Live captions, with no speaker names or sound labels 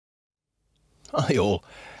Hi all,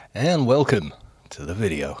 and welcome to the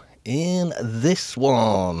video. In this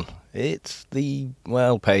one, it's the,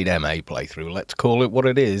 well, paid MA playthrough, let's call it what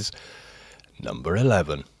it is, number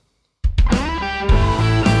 11.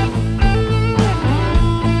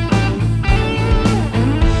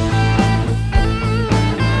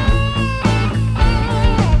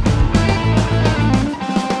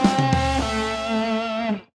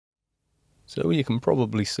 So you can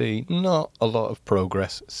probably see not a lot of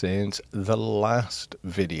progress since the last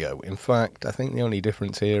video. In fact, I think the only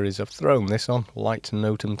difference here is I've thrown this on, Light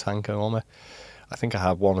Notum Tankometer. I think I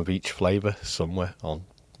have one of each flavour somewhere on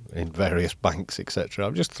in various banks, etc.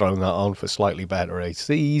 I've just thrown that on for slightly better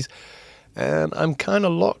ACs, and I'm kind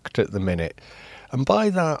of locked at the minute. And by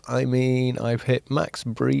that I mean I've hit max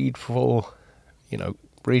breed for,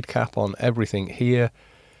 breed cap on everything here,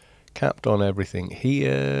 capped on everything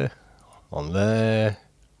here, on there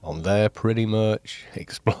pretty much,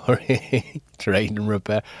 exploring, trade and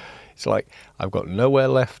repair. It's like I've got nowhere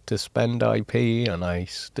left to spend IP, and I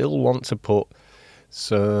still want to put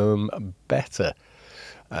some better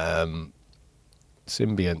symbionts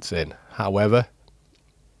in. However,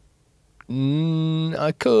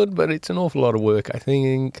 I could, but it's an awful lot of work. I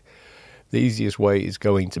think the easiest way is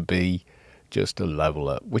going to be just a level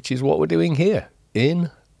up, which is what we're doing here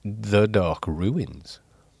in the Dark Ruins.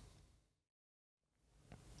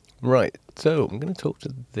 Right, so I'm going to talk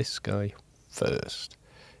to this guy first.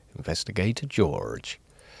 Investigator George.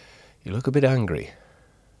 You look a bit angry.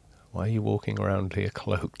 Why are you walking around here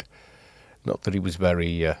cloaked? Not that he was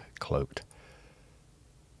very cloaked.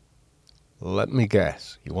 Let me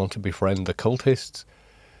guess, you want to befriend the cultists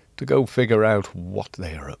to go figure out what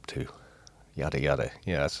they are up to. Yada yada.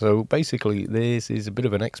 Yeah, so basically this is a bit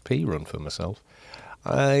of an XP run for myself.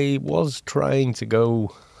 I was trying to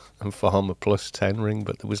go and farm a +10 ring,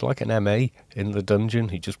 but there was like an MA in the dungeon.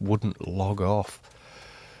 He just wouldn't log off,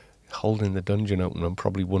 holding the dungeon open. I'm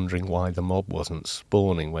probably wondering why the mob wasn't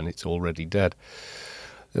spawning when it's already dead.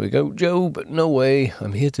 There we go. Job, no way,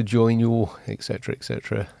 I'm here to join you, etc,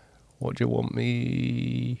 etc. What do you want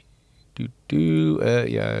me to do?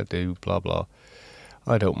 Yeah, do, blah blah.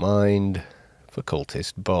 I don't mind. For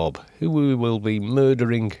cultist Bob, who we will be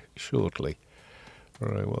murdering shortly.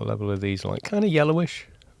 Alright, what level are these like? Kind of yellowish.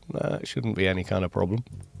 That shouldn't be any kind of problem.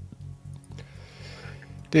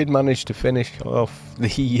 Did manage to finish off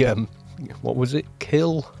the, what was it?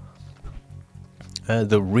 Kill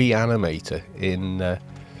the reanimator in the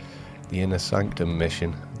Inner Sanctum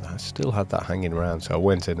mission. I still had that hanging around, so I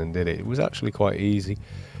went in and did it. It was actually quite easy.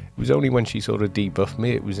 It was only when she sort of debuffed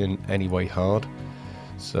me, it was in any way hard.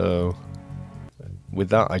 So with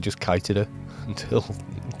that, I just kited her until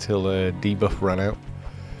debuff ran out,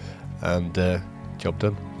 and job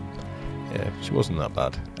done. Yeah, she wasn't that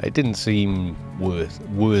bad. It didn't seem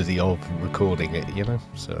worthy of recording it,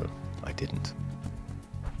 so I didn't.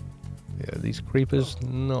 Yeah, these creepers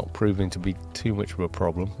not proving to be too much of a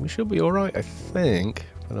problem. We should be alright, I think,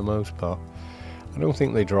 for the most part. I don't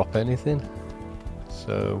think they drop anything,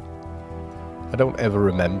 so I don't ever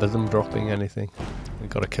remember them dropping anything. We've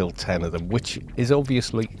got to kill 10 of them, which is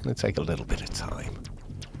obviously going to take a little bit of time.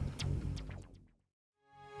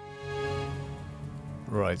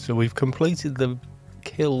 Right, so we've completed the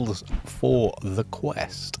kills for the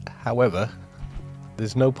quest. However,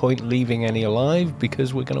 there's no point leaving any alive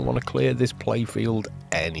because we're going to want to clear this playfield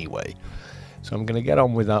anyway. So I'm going to get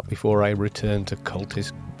on with that before I return to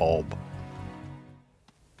Cultist Bob.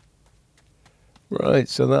 Right,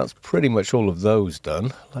 so that's pretty much all of those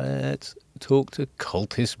done. Let's talk to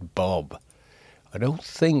Cultist Bob. I don't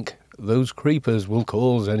think those creepers will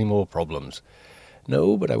cause any more problems.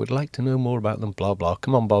 No, but I would like to know more about them, blah blah.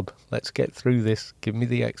 Come on, Bob, let's get through this. Give me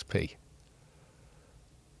the XP.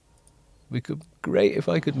 Great if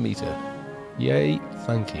I could meet her. Yay,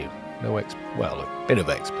 thank you. No well, a bit of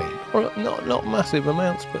XP. Or not massive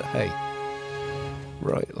amounts, but hey.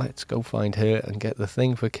 Right, let's go find her and get the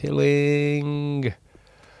thing for killing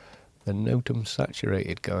the Notum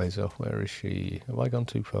saturated guys off. Where is she? Have I gone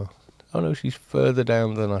too far? Oh no, she's further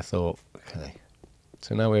down than I thought. Okay.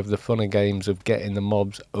 So now we have the fun and games of getting the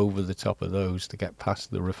mobs over the top of those to get past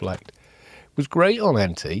the reflect. It was great on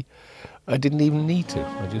NT. I didn't even need to.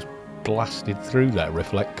 I just blasted through that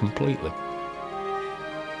reflect completely.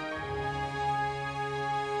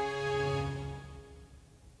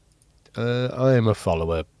 I am a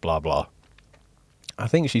follower, blah blah. I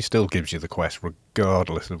think she still gives you the quest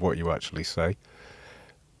regardless of what you actually say,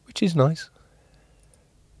 which is nice.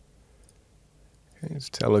 Let's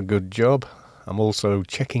tell a good job. I'm also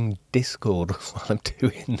checking Discord while I'm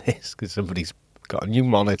doing this because somebody's got a new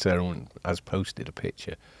monitor and has posted a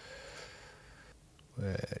picture.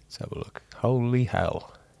 Let's have a look. Holy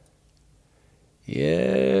hell.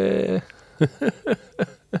 Yeah.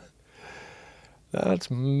 That's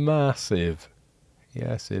massive.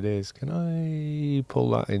 Yes, it is. Can I pull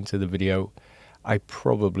that into the video? I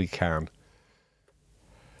probably can.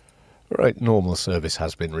 Right, normal service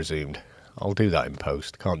has been resumed. I'll do that in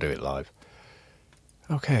post. Can't do it live.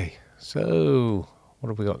 Okay, so what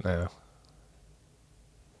have we got now?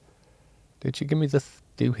 Did you give me the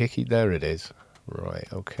doohickey? There it is. Right,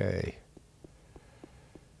 okay.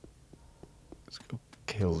 Let's go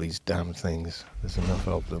kill these damn things. There's enough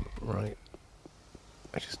of them. Right.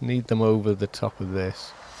 I just need them over the top of this.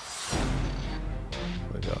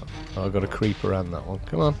 What we got? Oh, I've got a creep around that one.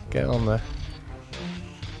 Come on, get on there.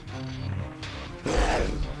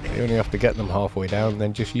 You only have to get them halfway down,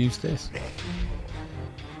 then just use this.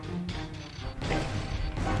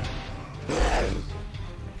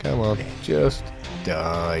 Come on, just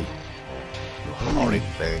die. You horrid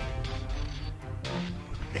thing.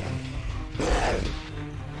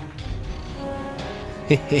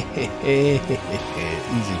 Easy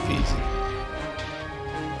peasy.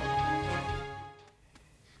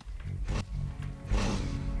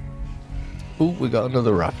 Ooh, we got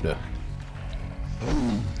another raptor.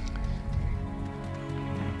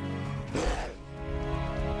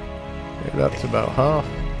 Okay, that's about half.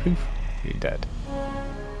 Poof, you're dead.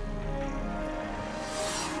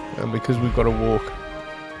 And because we've got to walk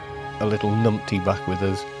a little numpty back with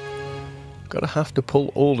us, gotta have to pull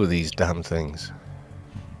all of these damn things.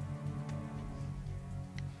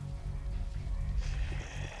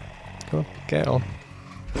 Come on, get on.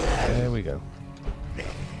 There we go.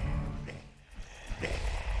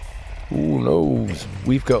 Ooh, nose.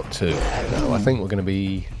 We've got to. No, I think we're going to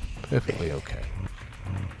be perfectly okay.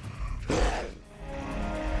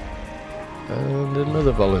 And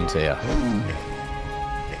another volunteer.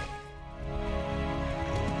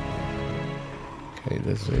 Okay,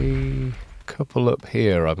 there's a couple up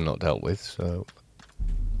here I've not dealt with, so...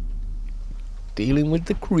 Dealing with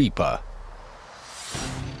the creeper.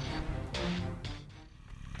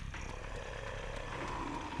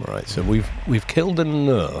 Right, so we've killed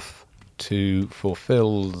enough to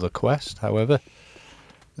fulfill the quest. However,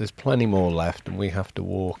 there's plenty more left, and we have to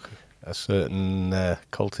walk a certain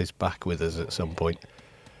cultist back with us at some point,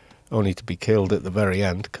 only to be killed at the very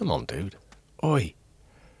end. Come on, dude. Oi.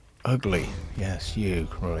 Ugly. Yes, you.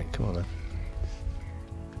 Right, come on then.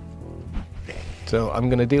 So I'm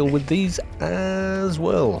going to deal with these as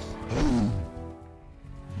well.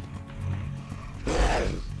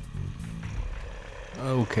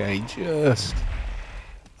 Okay, just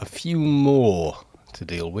a few more to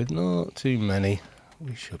deal with. Not too many.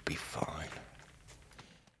 We should be fine.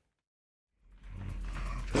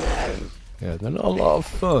 Yeah, they're not a lot of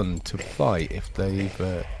fun to fight if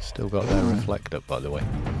they've still got their reflect up, by the way.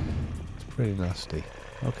 It's pretty nasty.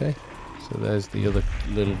 Okay, so there's the other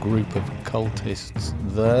little group of cultists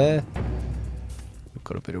there. We've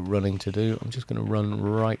got a bit of running to do. I'm just going to run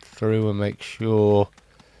right through and make sure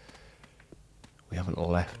we haven't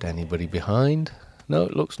left anybody behind. No,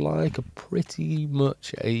 it looks like pretty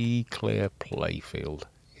much a clear playfield.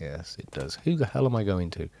 Yes, it does. Who the hell am I going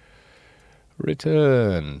to?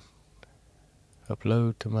 Return.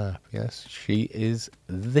 Upload to map. Yes, she is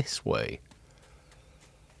this way.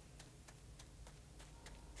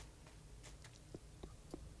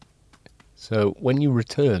 So when you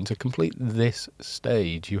return to complete this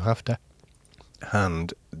stage, you have to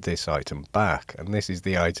hand this item back. And this is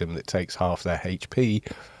the item that takes half their HP,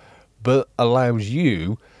 but allows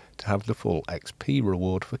you to have the full XP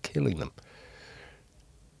reward for killing them.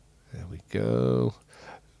 There we go.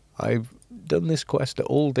 I've done this quest at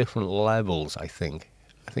all different levels, I think.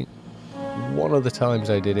 I think one of the times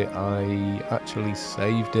I did it, I actually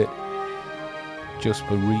saved it just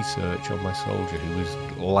for research on my soldier, who was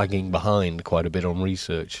lagging behind quite a bit on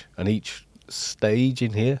research. And each stage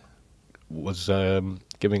in here was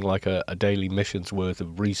giving like a daily mission's worth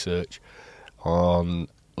of research on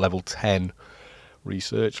level 10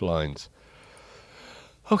 research lines.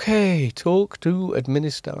 Okay, talk to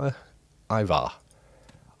Administrator Ivar.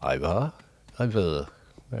 Ivar?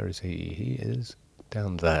 Where is he? He is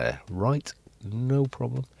down there. Right, no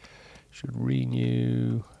problem. Should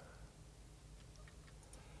renew.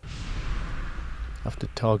 Have to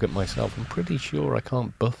target myself. I'm pretty sure I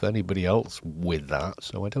can't buff anybody else with that,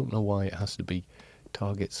 so I don't know why it has to be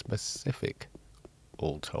target specific,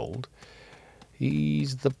 all told.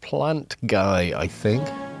 He's the plant guy, I think.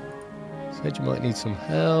 Said you might need some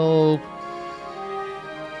help.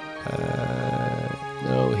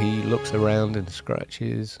 No, he looks around and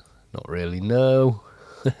scratches. Not really, no.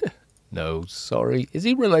 No, sorry. Is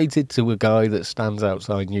he related to a guy that stands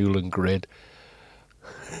outside Newland Grid?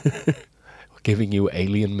 Giving you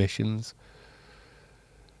alien missions?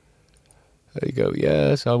 There you go.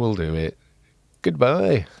 Yes, I will do it.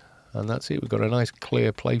 Goodbye. And that's it. We've got a nice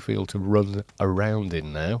clear playfield to run around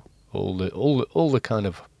in now. All the kind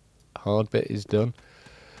of hard bit is done.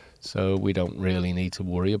 So we don't really need to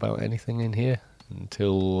worry about anything in here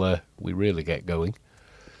until we really get going.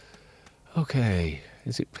 Okay.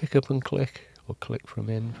 Is it pick up and click or click from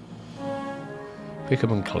in? Pick up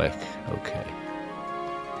and click. Okay.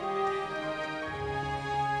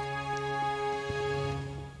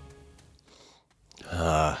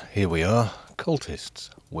 Ah, here we are. Cultists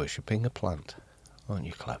worshipping a plant. Aren't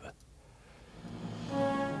you clever?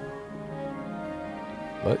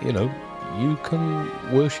 But, you know, you can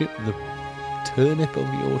worship the turnip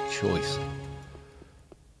of your choice.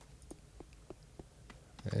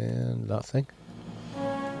 And that thing.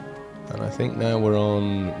 And I think now we're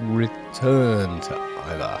on return to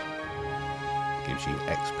Ivor. Gives you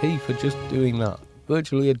XP for just doing that.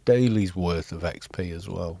 Virtually a daily's worth of XP as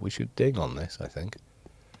well. We should dig on this, I think.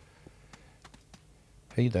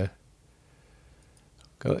 Hey there.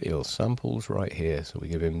 Got your samples right here. So we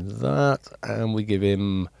give him that, and we give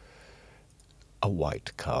him a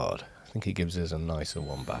white card. I think he gives us a nicer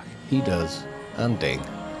one back. He does. And ding.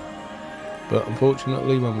 But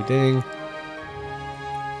unfortunately, when we ding,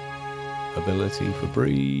 ability for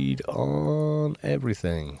breed on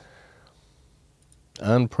everything.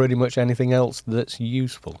 And pretty much anything else that's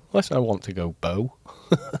useful. Unless I want to go bow.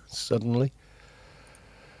 Suddenly.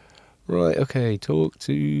 Right, okay, talk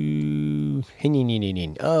to...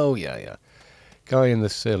 Oh, yeah. Guy in the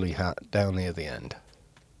silly hat down near the end.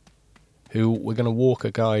 Who we're going to walk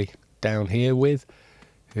a guy down here with,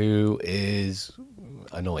 who is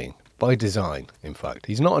annoying. By design, in fact.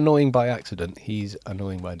 He's not annoying by accident, he's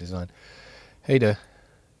annoying by design. Hey there.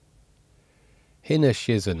 Hinner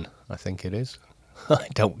Shizen, I think it is. I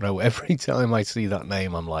don't know. Every time I see that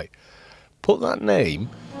name, I'm like, put that name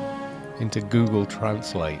into Google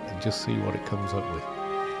Translate and just see what it comes up with.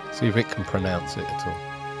 See if it can pronounce it at all.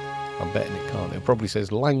 I'm betting it can't. It probably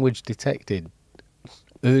says language detected.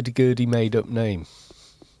 Urdy-gurdy made up name.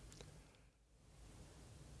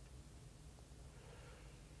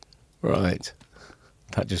 Right.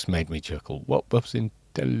 That just made me chuckle. What buffs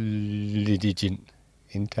intelligence?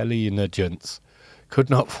 Could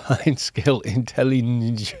not find skill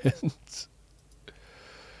intelligence.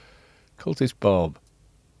 Cultist Bob.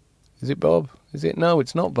 Is it Bob? Is it? No,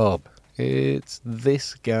 it's not Bob. It's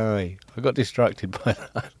this guy. I got distracted by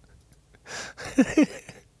that.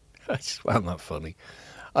 I just found that funny.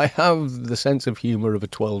 I have the sense of humour of a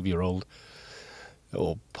 12-year-old.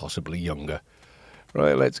 Or possibly younger.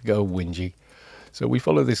 Right, let's go, Whingy. So we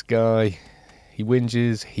follow this guy. He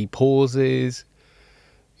whinges. He pauses.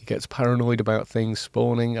 He gets paranoid about things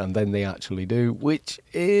spawning, and then they actually do, which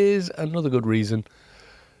is another good reason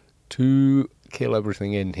to kill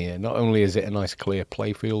everything in here. Not only is it a nice clear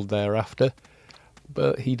playfield thereafter,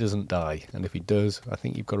 but he doesn't die. And if he does, I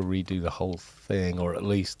think you've got to redo the whole thing, or at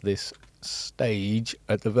least this stage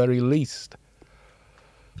at the very least.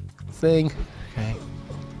 Okay.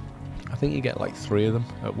 I think you get like 3 of them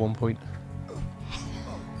at one point.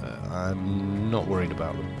 I'm not worried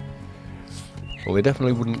about them. Well, they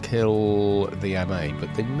definitely wouldn't kill the MA,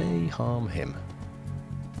 but they may harm him.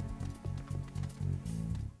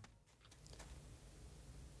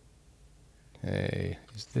 Okay,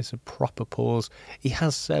 is this a proper pause? He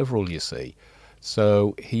has several, you see.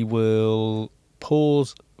 So he will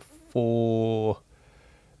pause for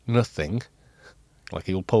nothing. Like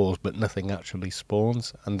he'll pause, but nothing actually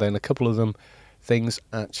spawns. And then a couple of them, things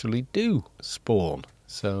actually do spawn.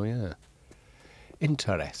 So, yeah.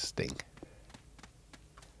 Interesting.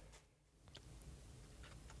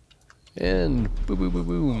 And boom, boom, boom,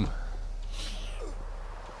 boom.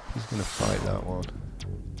 He's going to fight that one.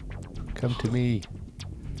 Come to me.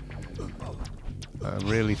 I'm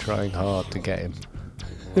really trying hard to get him.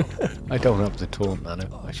 I don't have the taunt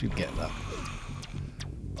nano. I should get that.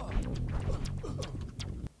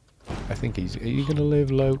 I think he's... Are you going to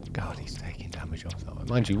live low? God, he's taking damage off that one.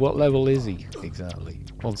 Mind you, what level is he exactly?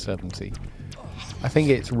 170. I think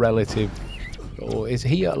it's relative... Or is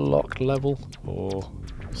he at locked level? Or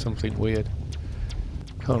something weird?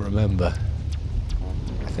 Can't remember.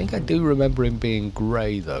 I think I do remember him being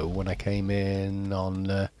grey, though, when I came in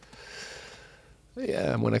on...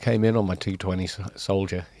 yeah, when I came in on my 220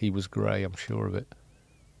 soldier. He was grey, I'm sure of it.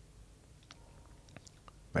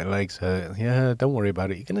 My legs hurt. Yeah, don't worry about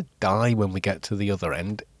it. You're going to die when we get to the other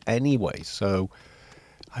end anyway, so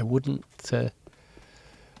I wouldn't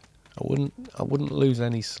I wouldn't lose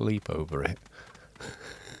any sleep over it.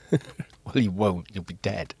 Well, you won't. You'll be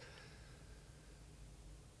dead.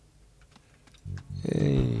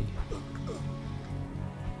 Hey.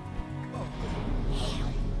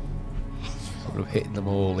 Sort of hitting them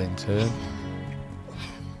all in turn.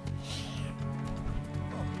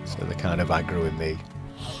 So they're kind of aggroing me.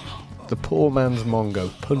 The poor man's Mongo.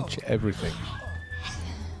 Punch everything.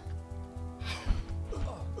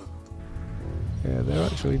 Yeah, they're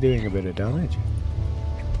actually doing a bit of damage.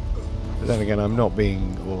 But then again, I'm not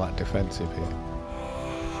being all that defensive here.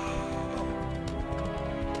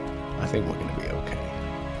 I think we're going to be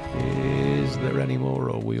okay. Is there any more,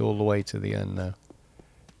 or are we all the way to the end now?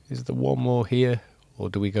 Is there one more here, or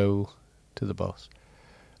do we go to the boss?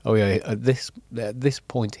 Oh yeah, at this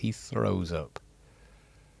point he throws up.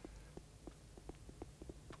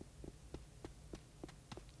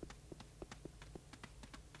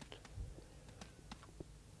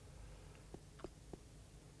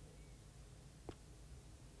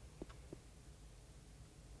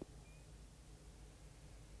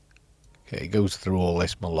 Okay, he goes through all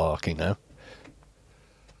this malarkey now.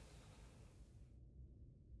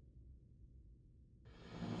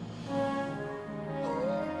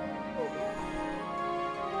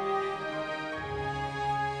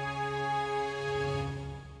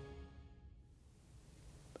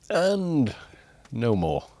 And no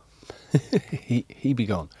more. he be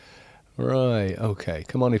gone. Right, okay.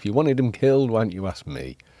 Come on, if you wanted him killed, why don't you ask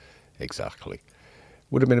me? Exactly.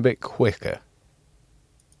 Would have been a bit quicker.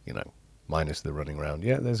 You know, minus the running around.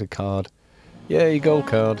 Yeah, there's a card. Yay, gold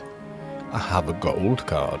card. I have a gold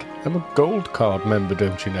card. I'm a gold card member,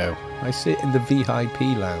 don't you know? I sit in the VIP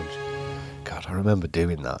lounge. God, I remember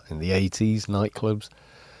doing that in the 80s, nightclubs.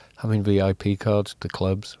 Having VIP cards to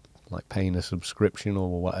clubs. Like paying a subscription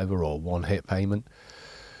or whatever, or one-hit payment.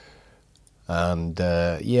 And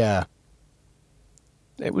yeah,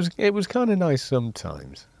 it was kind of nice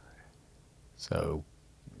sometimes. So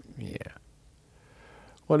yeah,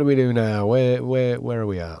 what do we do now? Where are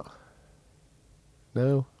we at?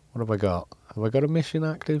 No, what have I got? Have I got a mission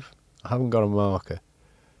active? I haven't got a marker.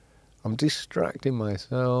 I'm distracting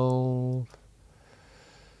myself.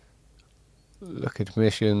 Look at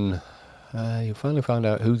mission. You finally found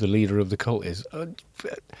out who the leader of the cult is.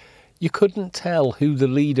 You couldn't tell who the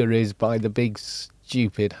leader is by the big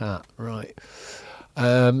stupid hat, right?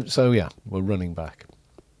 So yeah, we're running back.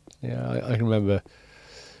 Yeah, I remember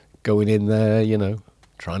going in there, you know,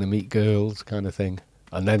 trying to meet girls kind of thing,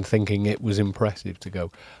 and then thinking it was impressive to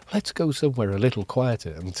go, let's go somewhere a little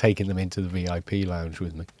quieter, and taking them into the VIP lounge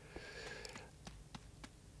with me.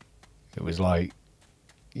 It was like,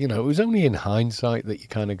 you know, it was only in hindsight that you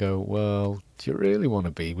kind of go, well, do you really want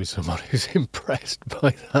to be with someone who's impressed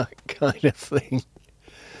by that kind of thing?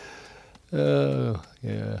 Oh,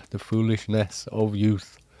 yeah, the foolishness of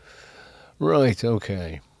youth. Right,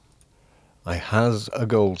 okay. I has a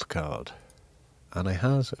gold card, and I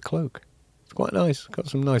has a cloak. It's quite nice. Got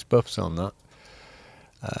some nice buffs on that.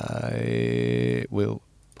 I will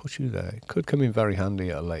push you there. It could come in very handy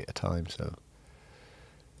at a later time, so...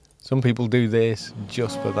 Some people do this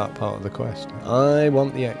just for that part of the quest. I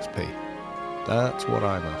want the XP. That's what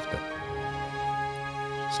I'm after.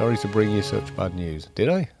 Sorry to bring you such bad news. Did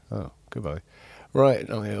I? Oh, goodbye. Right,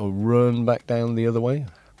 I'll run back down the other way.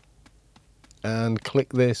 And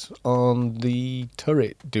click this on the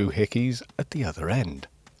turret doohickeys at the other end.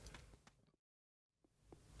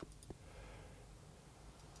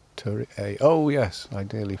 Turret A. Oh yes, I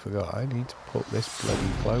nearly forgot. I need to put this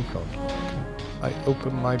bloody cloak on. I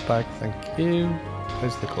open my bag, thank you.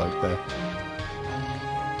 There's the cloak there.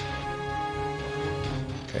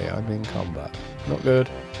 Okay, I'm in combat. Not good.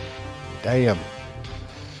 Damn.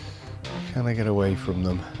 Can I get away from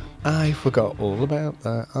them? I forgot all about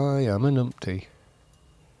that. I am a numpty.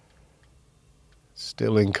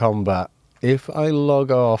 Still in combat. If I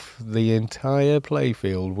log off, the entire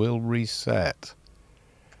playfield will reset.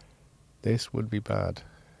 This would be bad.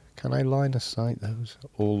 Can I line of sight those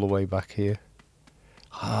all the way back here?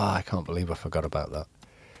 Ah, I can't believe I forgot about that.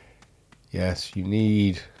 Yes, you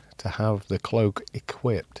need to have the cloak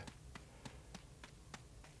equipped.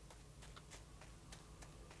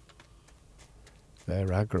 They're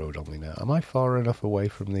aggroed on me now. Am I far enough away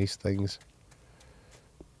from these things?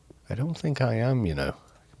 I don't think I am, you know,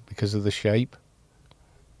 because of the shape.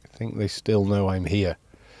 I think they still know I'm here.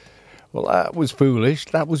 Well, that was foolish.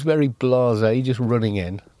 That was very blasé, just running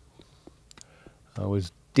in. I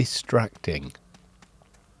was distracting.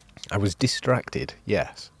 I was distracted,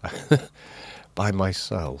 yes, by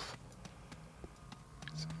myself.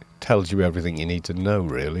 Tells you everything you need to know,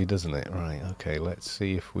 really, doesn't it? Right, okay, let's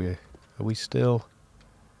see if are we still...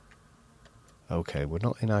 Okay, we're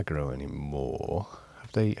not in aggro anymore.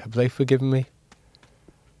 Have they forgiven me?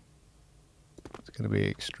 It's going to be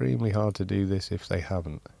extremely hard to do this if they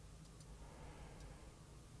haven't.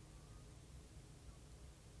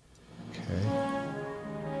 Okay.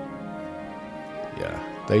 Yeah,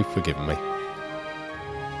 they've forgiven me.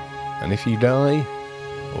 And if you die,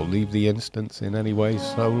 or leave the instance in any way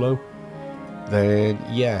solo, then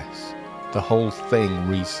yes, the whole thing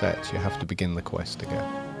resets. You have to begin the quest again.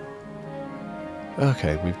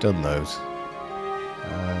 Okay, we've done those.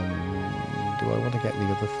 Do I want to get the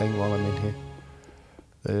other thing while I'm in here?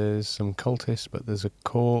 There's some cultists, but there's a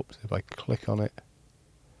corpse. If I click on it...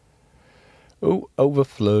 Oh,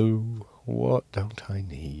 overflow. What don't I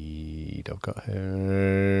need? I've got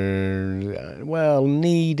her... Well,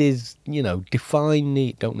 need is, you know, define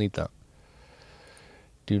need. Don't need that.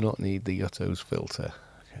 Do not need the Yutto's filter.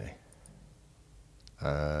 Okay.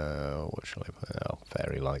 What shall I put? Oh,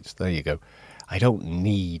 fairy lights. There you go. I don't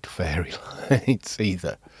need fairy lights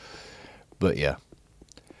either. But yeah.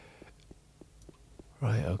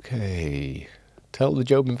 Right, okay. Tell the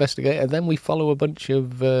Job Investigator. Then we follow a bunch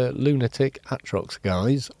of lunatic Atrox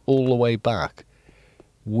guys all the way back,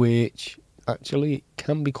 which actually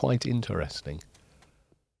can be quite interesting.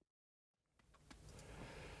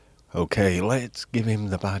 Okay, let's give him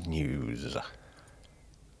the bad news.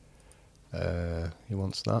 He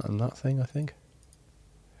wants that and that thing, I think.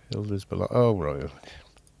 Hilda's below. Oh, right.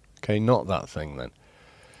 Okay, not that thing then.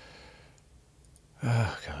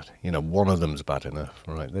 Oh, God. You know, one of them's bad enough.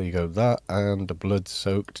 Right, there you go. That and a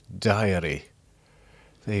blood-soaked diary.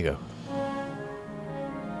 There you go.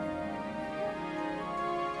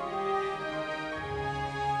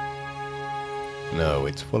 No,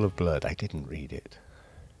 it's full of blood. I didn't read it.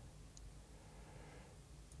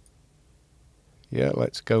 Yeah,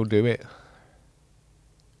 let's go do it.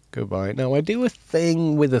 Goodbye. Now, I do a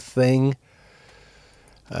thing with a thing.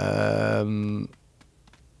 At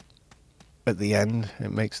the end,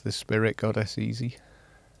 it makes the spirit goddess easy.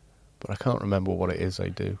 But I can't remember what it is I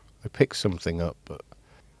do. I pick something up, but...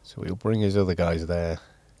 So he'll bring his other guys there.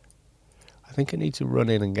 I think I need to run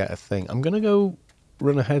in and get a thing. I'm going to go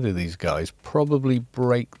run ahead of these guys. Probably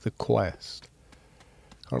break the quest.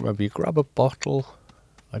 Can't remember. You grab a bottle.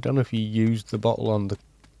 I don't know if you used the bottle on the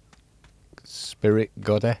spirit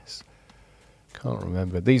goddess. Can't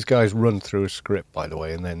remember. These guys run through a script, by the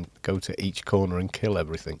way, and then go to each corner and kill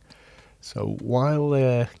everything. So while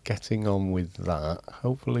they're getting on with that,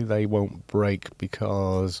 hopefully they won't break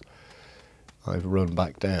because I've run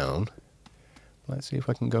back down. Let's see if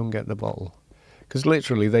I can go and get the bottle. Because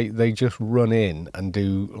literally they just run in and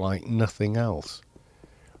do like nothing else.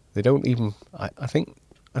 They don't even... I think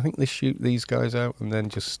they shoot these guys out and then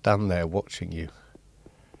just stand there watching you.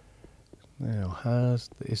 Now,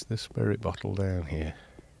 is the spirit bottle down here?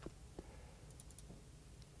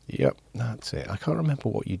 Yep, that's it. I can't remember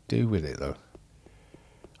what you do with it, though.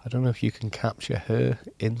 I don't know if you can capture her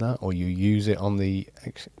in that or you use it on the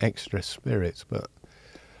extra spirits, but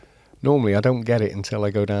normally I don't get it until I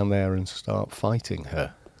go down there and start fighting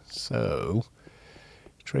her. So,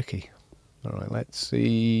 tricky. Alright, let's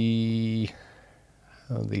see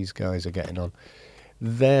how these guys are getting on.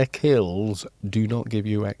 Their kills do not give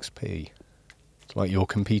you XP. It's like you're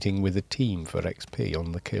competing with a team for XP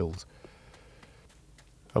on the kills.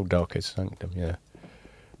 Oh, Darkest Sanctum, yeah.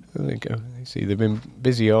 There they go. You see, they've been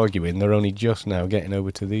busy arguing. They're only just now getting over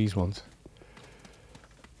to these ones.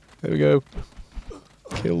 There we go.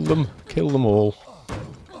 Kill them. Kill them all.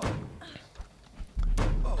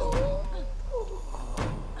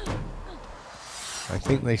 I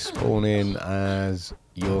think they spawn in as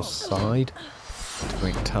your side to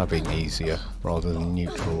make tabbing easier rather than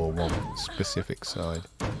neutral or one specific side.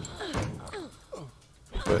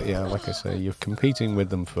 But yeah, like I say, you're competing with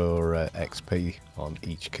them for XP on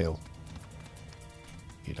each kill.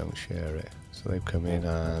 You don't share it. So they've come in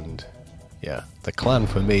and... yeah, the clan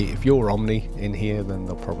for me, if you're Omni in here, then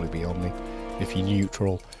they'll probably be Omni. If you're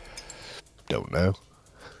neutral, don't know.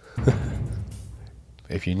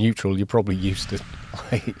 If you're neutral, you're probably used to...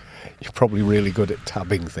 like, you're probably really good at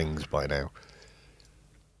tabbing things by now.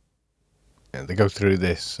 And they go through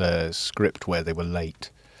this script where they were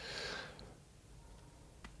late.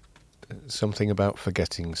 Something about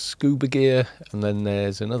forgetting scuba gear, and then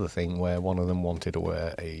there's another thing where one of them wanted to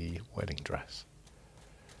wear a wedding dress.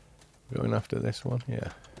 Going after this one? Yeah.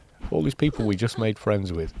 All these people we just made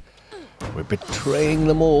friends with. We're betraying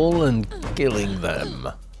them all and killing them.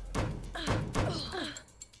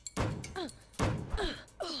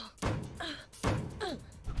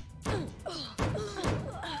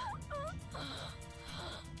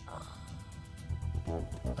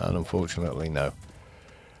 And unfortunately, no.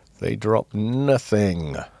 They drop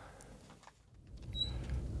nothing.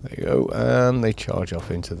 There you go, and they charge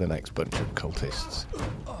off into the next bunch of cultists.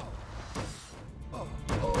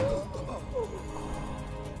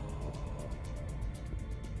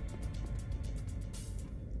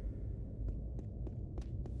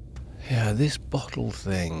 Yeah, this bottle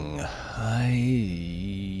thing,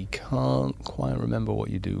 I can't quite remember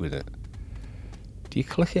what you do with it. Do you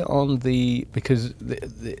click it on the... because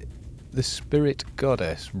the spirit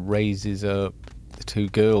goddess raises up the two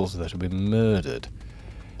girls that have been murdered.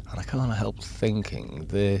 And I can't help thinking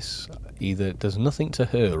this either does nothing to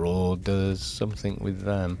her or does something with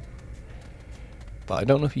them. But I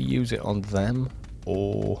don't know if you use it on them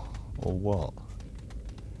or what.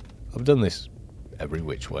 I've done this every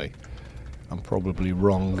which way. I'm probably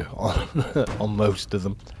wrong on, on most of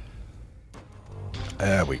them.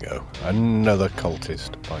 There we go. Another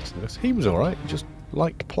cultist biting us. He was alright, he just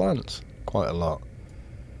liked plants quite a lot.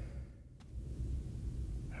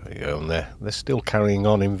 There we go, and they're still carrying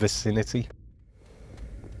on in vicinity.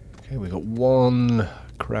 Okay, we've got one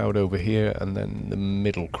crowd over here and then the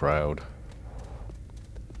middle crowd.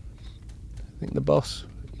 I think the boss,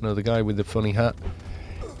 you know, the guy with the funny hat,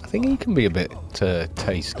 I think he can be a bit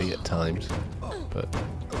tasty at times, but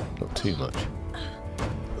not too much.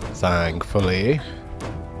 Thankfully.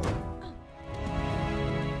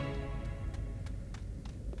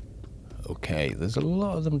 Okay, there's a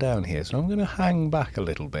lot of them down here, so I'm going to hang back a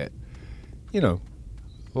little bit. You know,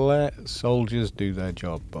 let soldiers do their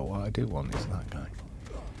job, but what I do want is that guy.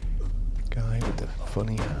 Guy with the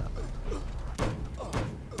funny hat.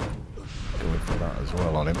 Going for that as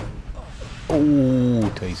well on him. Oh,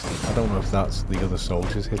 tasty. I don't know if that's the other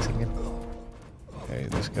soldiers hitting him. Okay,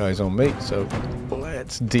 this guy's on me, so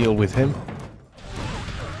let's deal with him.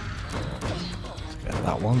 Let's get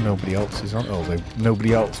that one. Nobody else is on. Oh,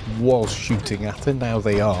 nobody else was shooting at her. Now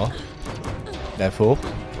they are. Therefore,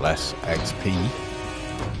 less XP.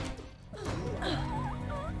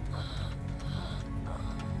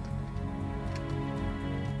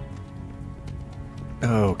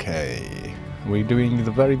 Okay. We're doing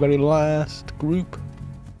the very, very last group.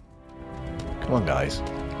 Come on, guys.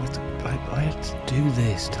 Let's do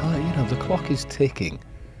this. You know, the clock is ticking.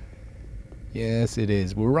 Yes, it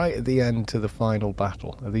is. We're right at the end to the final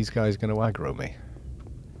battle. Are these guys going to aggro me?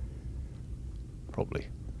 Probably.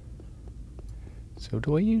 So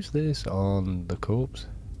do I use this on the corpse?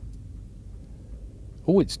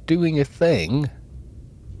 Oh, it's doing a thing.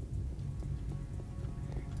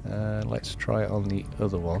 Let's try it on the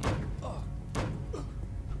other one.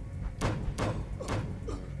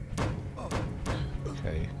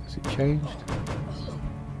 Okay, has it changed?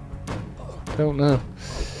 Don't know.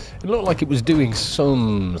 It looked like it was doing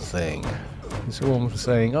something. Someone was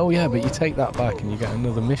saying, oh yeah, but you take that back and you get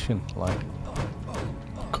another mission. Like,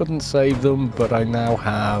 couldn't save them, but I now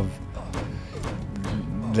have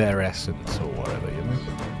their essence or whatever, you know?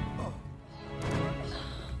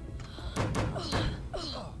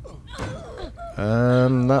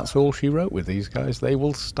 And that's all she wrote with these guys. They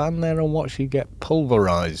will stand there and watch you get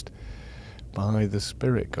pulverized by the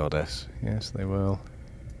spirit goddess. Yes, they will.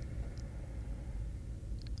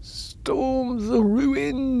 Storm the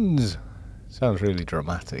ruins! Sounds really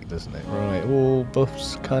dramatic, doesn't it? Right, all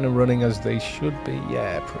buffs kind of running as they should be.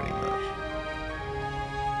 Yeah, pretty much.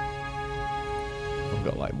 I've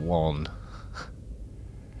got like one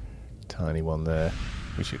tiny one there.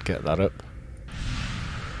 We should get that up.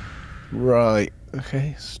 Right,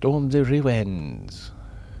 okay, storm the ruins.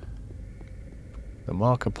 The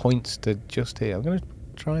marker points to just here. I'm going to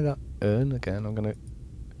try that urn again. I'm going to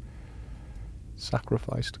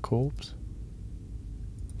sacrifice the corpse.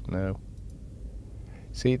 No.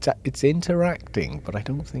 See, it's interacting, but I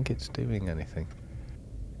don't think it's doing anything.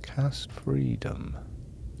 Cast freedom.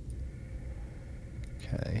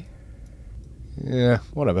 Okay. Yeah,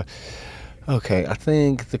 whatever. Okay, I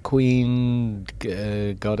think the queen,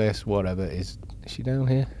 goddess, whatever, is she down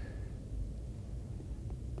here?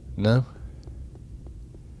 No?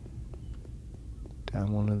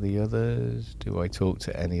 Down one of the others? Do I talk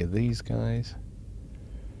to any of these guys?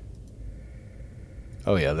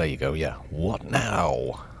 Oh yeah, there you go, yeah. What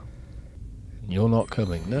now? You're not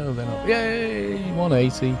coming. No, they're not. Yay!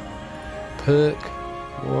 180. Perk.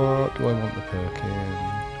 What do I want the perk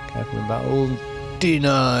in? Careful in battle.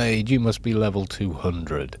 Denied! You must be level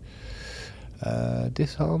 200.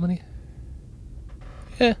 Disharmony?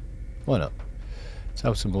 Yeah, why not? Let's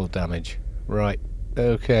have some more damage. Right,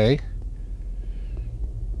 okay.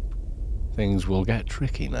 Things will get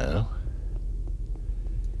tricky now.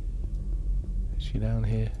 Is she down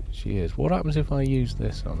here? She is. What happens if I use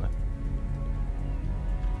this on her?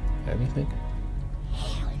 Anything?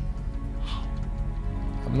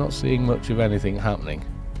 I'm not seeing much of anything happening.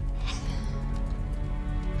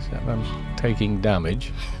 Except I'm taking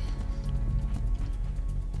damage.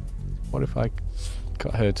 What if I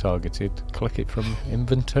got her targeted? Click it from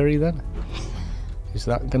inventory then? Is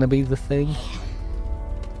that going to be the thing?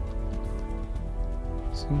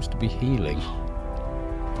 Seems to be healing.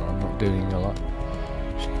 Well, I'm not doing a lot.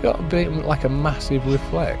 She got a bit like a massive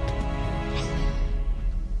reflect.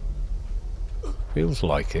 Feels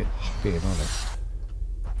like it, being honest.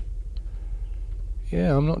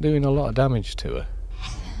 Yeah, I'm not doing a lot of damage to her.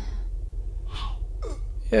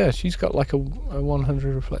 Yeah, she's got like a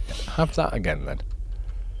 100 reflect. Have that again then.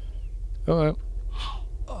 Alright.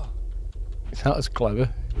 Is that as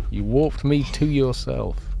clever? You warped me to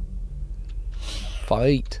yourself.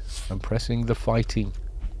 Fight. I'm pressing the fighting.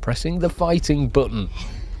 Pressing the fighting button.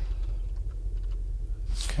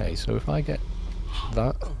 Okay, so if I get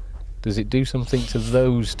that, does it do something to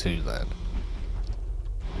those two then?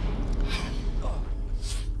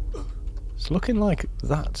 It's looking like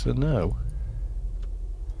that's a no.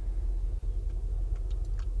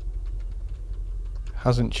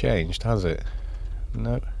 Hasn't changed, has it?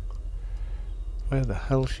 No. Where the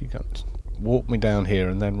hell she got? Walked me down here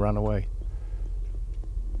and then ran away.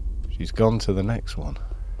 She's gone to the next one.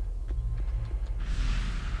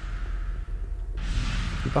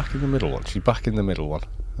 She's back in the middle one. She's back in the middle one.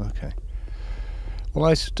 Okay. Well,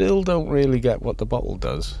 I still don't really get what the bottle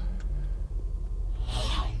does.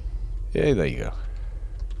 Yeah, there you go.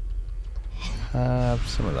 Have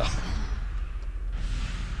some of that.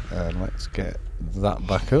 And let's get that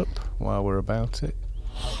back up while we're about it.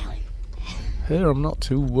 Here I'm not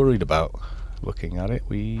too worried about looking at it.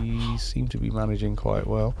 We seem to be managing quite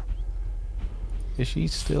well. Is she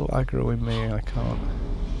still aggroing me? I can't.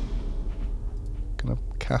 Gonna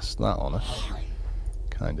cast that on her.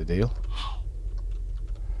 Kind of deal.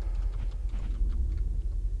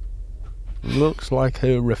 Looks like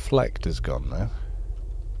her reflector's gone now.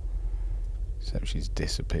 Except she's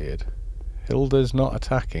disappeared. Hilda's not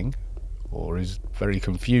attacking, or is very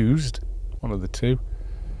confused. One of the two.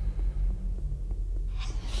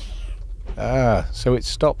 Ah, so it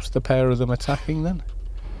stops the pair of them attacking then?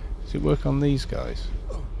 Does it work on these guys?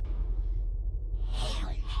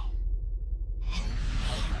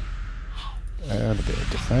 And a bit of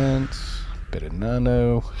defense, a bit of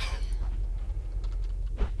nano.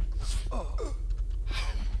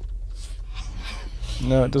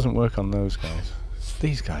 No, it doesn't work on those guys.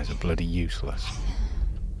 These guys are bloody useless.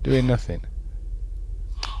 Doing nothing.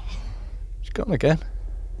 She's gone again.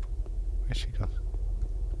 Where's she gone?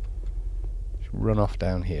 She'll run off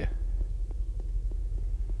down here.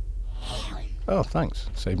 Oh, thanks.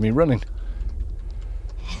 Saved me running.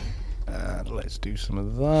 And let's do some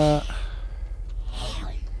of that.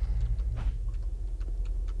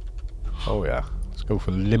 Oh yeah. Let's go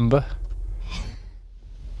for limber.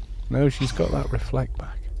 No, she's got that reflect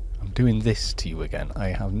back. I'm doing this to you again. I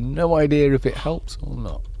have no idea if it helps or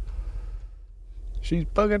not. She's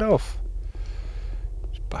buggered off.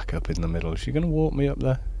 She's back up in the middle. Is she going to walk me up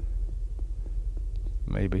there?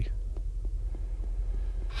 Maybe.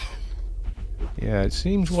 Yeah, it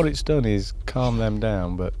seems what it's done is calm them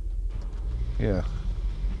down, but yeah.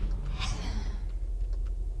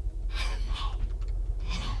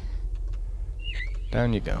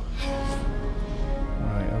 Down you go.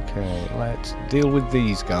 Right, okay, let's deal with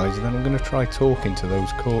these guys, and then I'm going to try talking to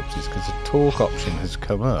those corpses, because the talk option has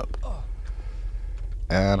come up.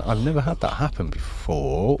 And I've never had that happen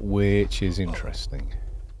before, which is interesting.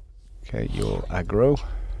 Okay, you're aggro.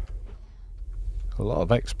 A lot of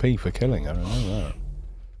XP for killing her, I know that.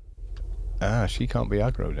 Ah, she can't be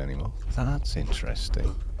aggroed anymore. That's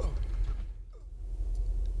interesting.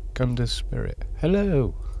 Gunda's spirit.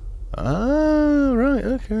 Hello! Ah, right,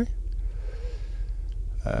 okay.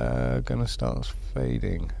 Gonna start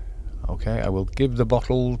fading. Okay, I will give the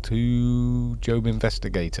bottle to Job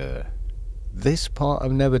Investigator. This part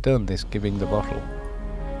I've never done, this giving the bottle.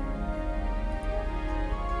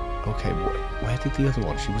 Okay, where did the other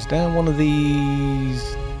one? She was down one of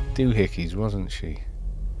these doohickeys, wasn't she?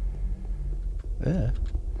 There.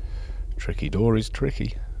 Tricky door is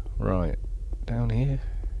tricky. Right, down here.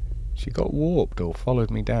 She got warped or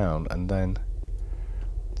followed me down, and then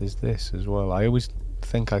there's this as well. I always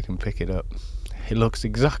think I can pick it up. It looks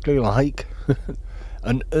exactly like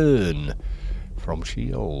an urn from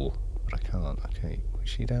Sheol, but I can't. Okay, is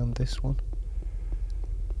she down this one?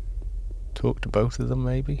 Talk to both of them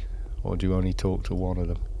maybe? Or do you only talk to one of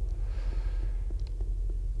them?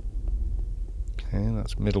 Okay,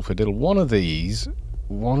 that's middle for diddle. One of these,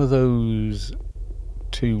 one of those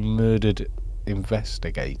two murdered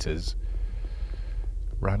investigators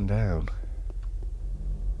ran down.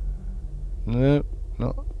 No,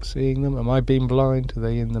 not seeing them. Am I being blind? Are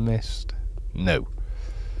they in the mist? No.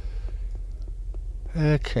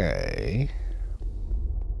 Okay.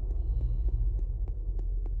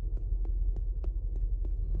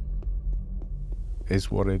 Is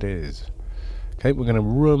what it is. Okay, we're going to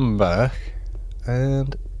run back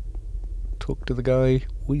and talk to the guy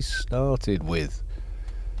we started with.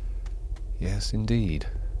 Yes, indeed.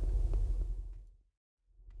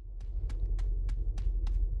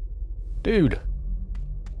 Dude!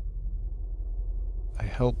 I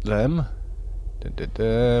helped them. What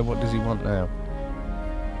does he want now?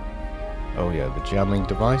 Oh yeah, the jamming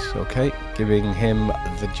device. Okay, giving him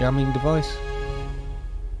the jamming device.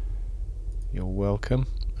 You're welcome.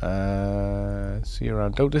 See you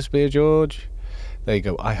around. Don't disappear, George. There you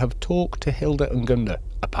go. I have talked to Hilda and Gunda,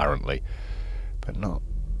 apparently. But not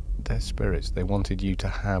their spirits. They wanted you to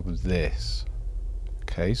have this.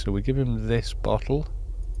 Okay, so we give him this bottle.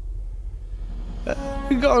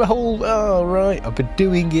 We got a whole... Oh, right. I've been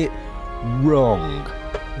doing it wrong.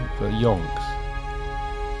 For yonks.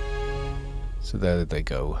 So there they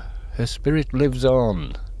go. Her spirit lives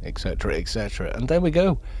on, etc., etc. And there we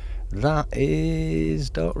go. That is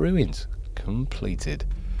Dark Ruins. Completed.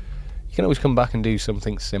 You can always come back and do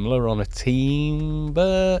something similar on a team,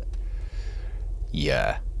 but...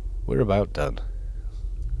 yeah, we're about done.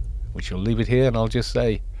 We shall leave it here, and I'll just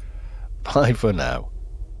say bye for now.